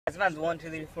It's man's 1, 2,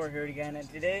 3, 4 here again, and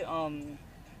today,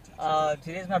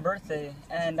 today's my birthday,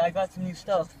 and I got some new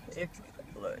stuff.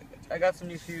 Look, I got some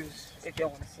new shoes, if y'all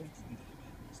want to see.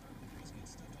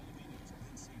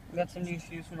 I got some new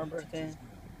shoes for my birthday.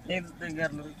 They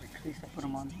got a little bit crease, I put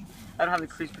them on. I don't have a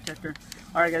crease protector.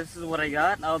 Alright guys, this is what I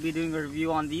got. I'll be doing a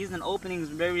review on these and openings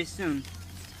very soon.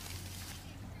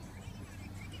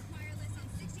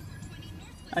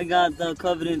 I got the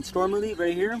Covenant Storm Elite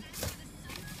right here.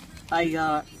 I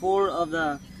got 4 of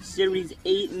the Series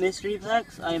 8 mystery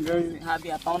packs. I am very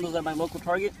happy I found those at my local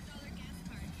Target.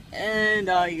 And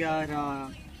I got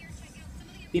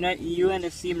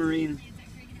UNSC Marine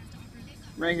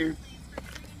right here.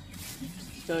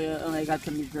 So yeah, I got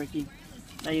some new jerky.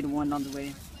 I ate one on the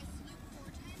way.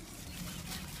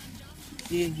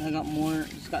 See, I got more.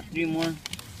 Just got 3 more.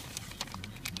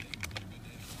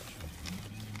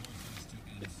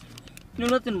 No,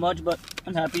 nothing much, but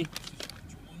I'm happy.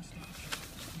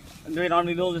 Great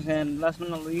Army Builders, and last but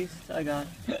not least, I got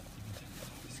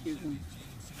excuse me.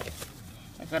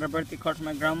 I got a birthday card from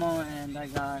my grandma, and I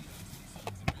got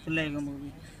the Lego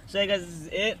movie. So yeah, guys, this is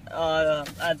it.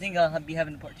 I think I'll be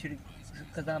having a part 2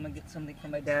 because I'm gonna get something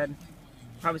from my dad,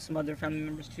 probably some other family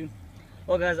members too.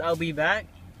 Well, guys, I'll be back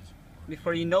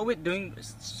before you know it, doing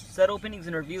set openings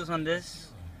and reviews on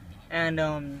this. And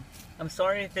I'm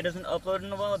sorry if it doesn't upload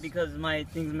in a while because my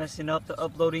thing's messing up. The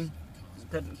uploading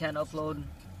can't upload.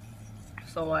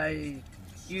 So I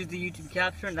used the YouTube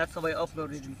capture, and that's how I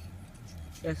uploaded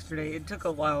yesterday. It took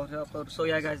a while to upload. So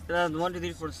yeah, guys, that's 1, 2,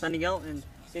 3 for signing out, and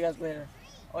see you guys later.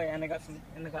 Oh yeah, and I got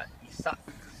socks.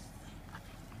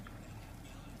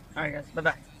 Alright guys, bye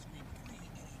bye.